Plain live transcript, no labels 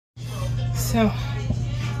So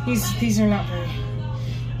these are not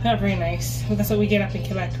very nice. Well, that's what we get up in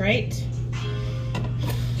Quebec, right?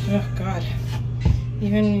 Oh God!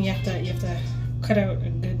 Even when you have to cut out a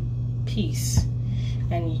good piece,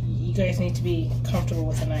 and you guys need to be comfortable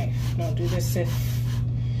with a knife. Don't do this if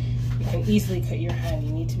you can easily cut your hand.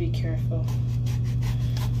 You need to be careful.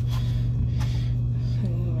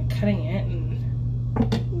 And I'm cutting it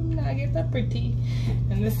and not get that pretty,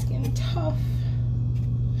 and the skin tough.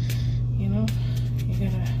 You know,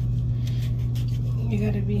 you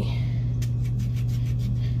gotta be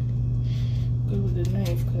good with the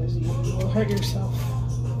knife because you will hurt yourself.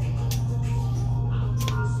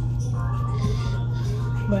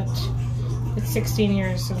 But it's 16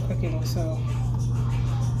 years of cooking, so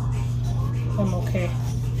I'm okay.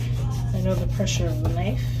 I know the pressure of the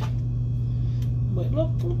knife. But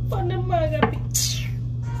look on the mug.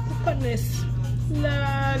 Look on this.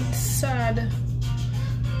 Lad sad.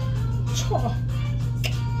 Chaw.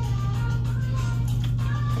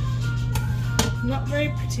 Not very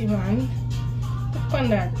pretty, man. Look on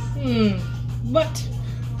that. But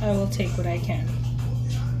I will take what I can.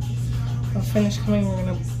 I'll finish coming. We're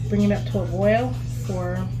gonna bring it up to a boil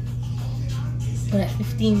for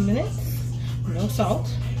 15 minutes. No salt.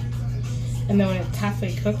 And then when it's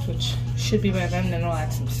halfway cooked, which should be by then I'll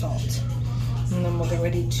add some salt. And then we'll get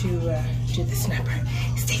ready to do the snapper.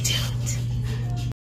 Stay tuned.